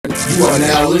You are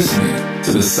now listening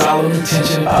to the Solid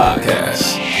Intention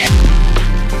Podcast.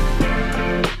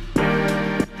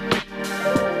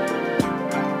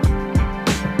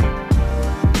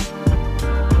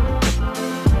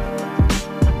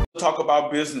 Talk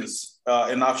about business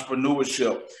and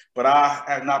entrepreneurship, but I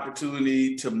had an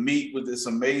opportunity to meet with this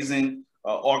amazing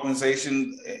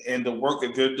organization and the work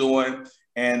that they're doing,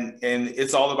 and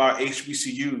it's all about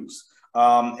HBCUs.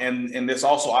 And there's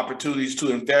also opportunities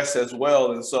to invest as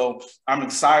well. And so I'm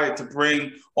excited to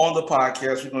bring on the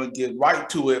podcast. We're going to get right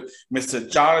to it. Mr.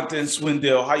 Jonathan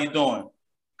Swindell, how you doing?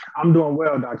 I'm doing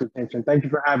well, Dr. Tension. Thank you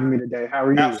for having me today. How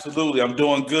are you? Absolutely. I'm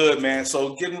doing good, man.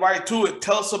 So getting right to it,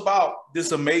 tell us about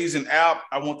this amazing app.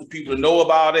 I want the people to know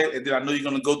about it. And then I know you're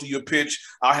going to go through your pitch.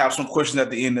 I'll have some questions at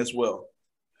the end as well.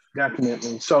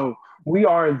 Definitely. So we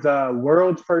are the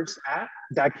world's first app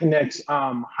that connects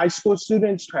high school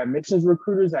students to admissions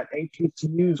recruiters at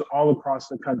HBCUs all across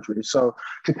the country. So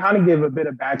to kind of give a bit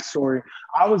of backstory,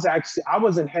 I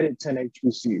wasn't headed to an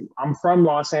HBCU. I'm from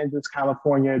Los Angeles,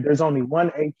 California. There's only one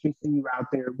HBCU out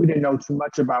there. We didn't know too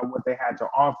much about what they had to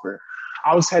offer.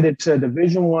 I was headed to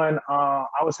Division I.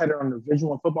 I was headed on a Division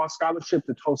I football scholarship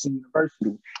to Tulsa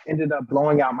University. Ended up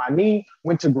blowing out my knee,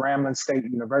 went to Grambling State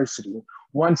University.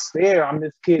 Once there, I'm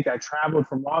this kid that traveled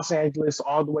from Los Angeles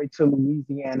all the way to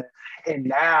Louisiana, and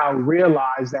now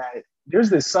realize that there's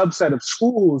this subset of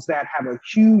schools that have a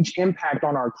huge impact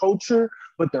on our culture,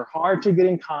 but they're hard to get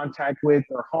in contact with.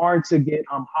 They're hard to get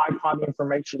high quality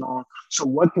information on. So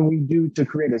what can we do to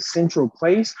create a central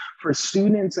place for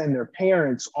students and their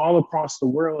parents all across the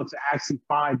world to actually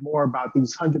find more about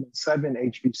these 107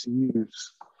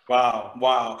 HBCUs?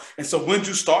 Wow. And so when did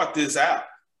you start this app?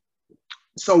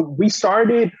 So we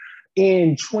started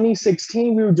in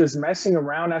 2016. We were just messing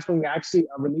around. That's when we actually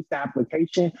released the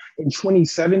application. In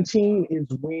 2017 is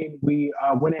when we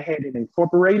went ahead and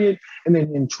incorporated. And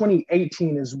then in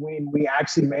 2018 is when we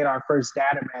actually made our first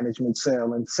data management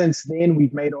sale. And since then,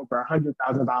 we've made over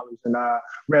 $100,000 in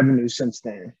revenue since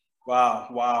then.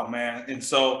 Wow, man. And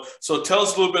so tell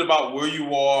us a little bit about where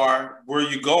you are, where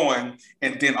you're going,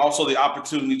 and then also the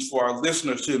opportunities for our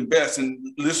listeners to invest. And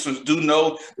listeners do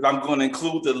know that I'm going to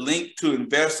include the link to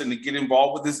invest and to get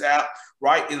involved with this app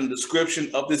right in the description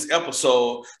of this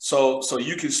episode. So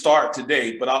you can start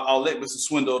today, but I'll let Mr.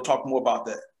 Swindell talk more about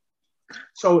that.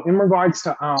 So in regards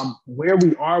to where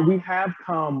we are, we have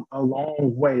come a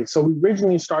long way. So we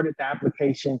originally started the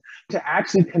application to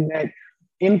actually connect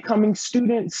incoming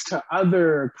students to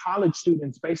other college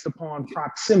students based upon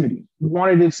proximity. We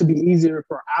wanted it to be easier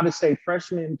for out-of-state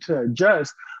freshmen to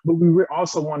adjust, but we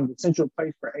also wanted a central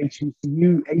place for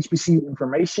HBCU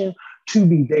information to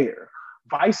be there.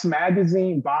 Vibe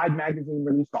magazine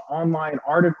released an online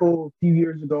article a few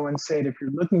years ago and said, if you're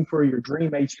looking for your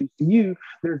dream HBCU,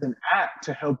 there's an app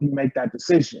to help you make that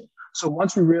decision. So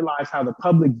once we realized how the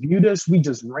public viewed us, we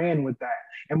just ran with that.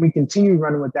 And we continue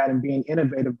running with that and being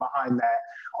innovative behind that,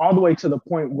 all the way to the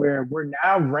point where we're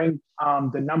now ranked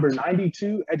the number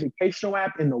 92 educational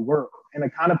app in the world. And to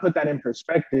kind of put that in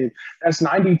perspective, that's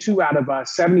 92 out of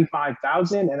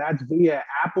 75,000, and that's via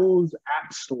Apple's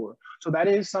App Store. So that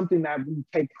is something that we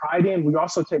take pride in. We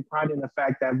also take pride in the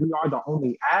fact that we are the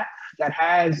only app that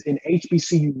has an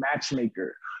HBCU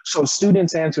matchmaker. So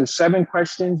students answer 7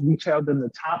 questions. We tell them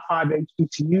the top 5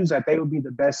 HBCUs that they would be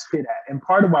the best fit at. And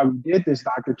part of why we did this,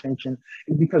 Dr. Tension,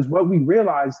 is because what we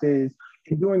realized is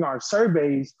in doing our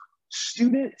surveys,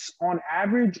 students on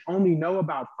average only know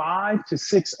about 5 to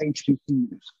 6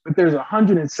 HBCUs, but there's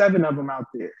 107 of them out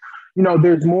there. You know,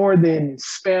 there's more than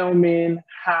Spelman,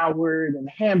 Howard, and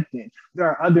Hampton. There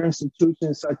are other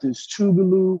institutions such as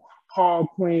Tougaloo, Paul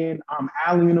Quinn,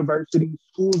 Allen University,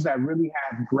 schools that really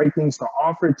have great things to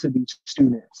offer to these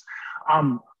students.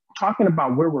 Talking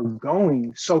about where we're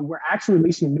going, so we're actually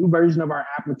releasing a new version of our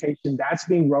application that's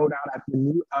being rolled out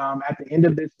at the end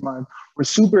of this month. We're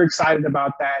super excited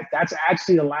about that. That's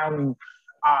actually allowing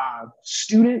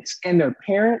students and their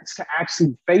parents to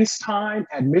actually FaceTime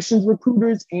admissions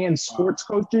recruiters and sports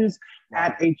coaches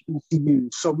at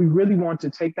HBCUs. So we really want to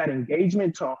take that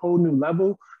engagement to a whole new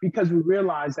level because we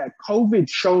realize that COVID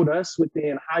showed us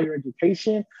within higher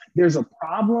education, there's a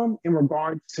problem in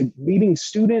regards to meeting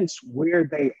students where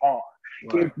they are.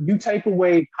 Right. If you take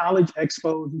away college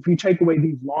expos, if you take away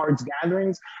these large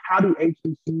gatherings, how do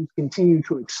HBCUs continue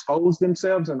to expose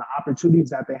themselves and the opportunities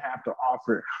that they have to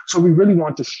offer? So we really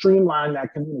want to streamline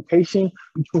that communication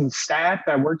between staff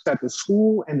that works at the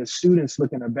school and the students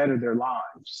looking to better their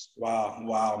lives.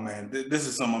 Wow, man. This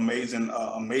is some amazing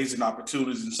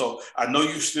opportunities. And so I know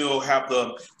you still have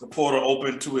the portal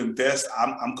open to invest.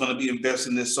 I'm going to be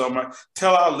investing this summer.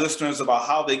 Tell our listeners about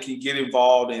how they can get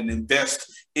involved and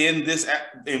invest in this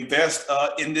invest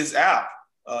in this app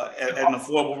at an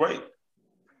affordable rate?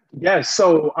 Yes,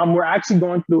 so we're actually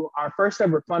going through our first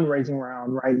ever fundraising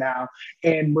round right now,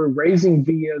 and we're raising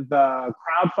via the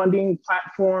crowdfunding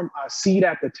platform, Seed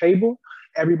at the Table.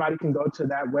 Everybody can go to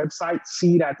that website,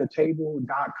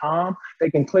 seedatthetable.com.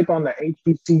 They can click on the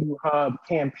HBCU Hub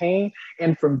campaign.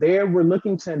 And from there, we're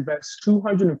looking to invest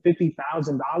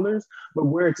 $250,000. But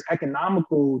where it's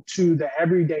economical to the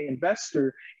everyday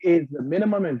investor is the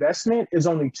minimum investment is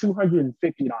only $250.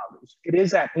 It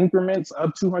is at increments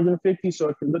of $250. So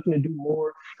if you're looking to do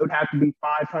more, it would have to be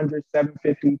 $500,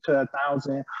 $750 to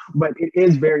 $1,000. But it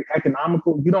is very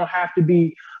economical. You don't have to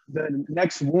be the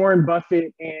next Warren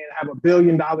Buffett and have $1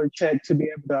 billion check to be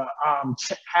able to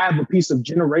have a piece of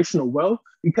generational wealth,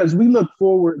 because we look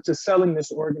forward to selling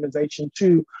this organization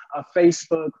to a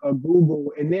Facebook, a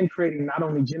Google, and then creating not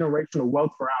only generational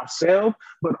wealth for ourselves,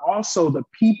 but also the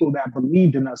people that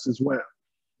believed in us as well.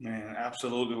 Man,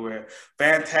 absolutely, Red.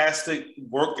 Fantastic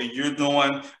work that you're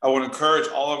doing. I want to encourage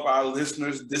all of our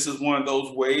listeners. This is one of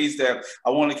those ways that I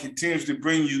want to continuously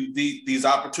bring you these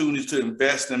opportunities to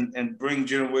invest and bring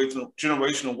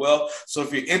generational wealth. So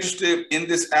if you're interested in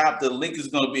this app, the link is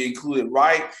going to be included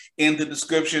right in the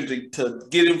description to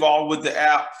get involved with the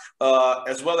app,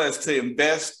 as well as to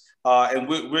invest. And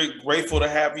we're grateful to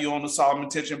have you on the Solemn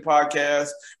Intention podcast,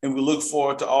 and we look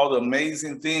forward to all the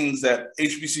amazing things that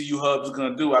HBCU Hub is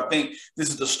going to do. I think this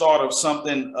is the start of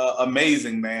something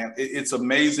amazing, man. It's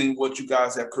amazing what you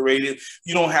guys have created.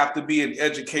 You don't have to be in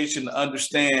education to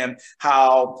understand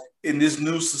how in this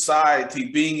new society,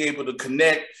 being able to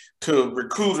connect to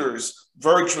recruiters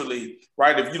virtually,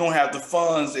 right? If you don't have the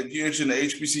funds, if you're interested in the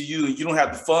HBCU and you don't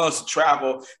have the funds to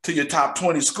travel to your top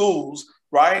 20 schools,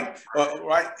 right?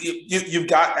 Right. You've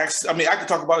got access. I mean, I could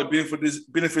talk about the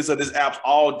benefits of this app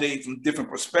all day from different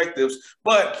perspectives,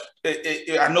 but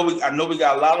I know we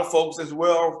got a lot of folks as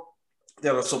well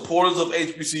that are supporters of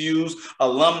HBCUs,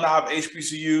 alumni of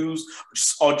HBCUs,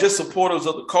 or just supporters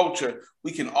of the culture.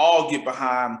 We can all get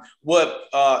behind what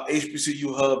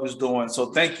HBCU Hub is doing.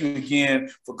 So thank you again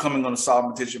for coming on the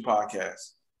Solemn Intention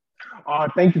podcast.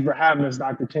 Thank you for having us,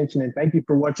 Dr. Tension, and thank you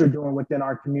for what you're doing within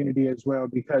our community as well,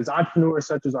 because entrepreneurs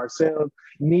such as ourselves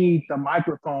need the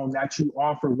microphone that you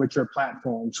offer with your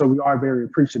platform. So we are very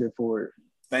appreciative for it.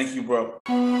 Thank you, bro.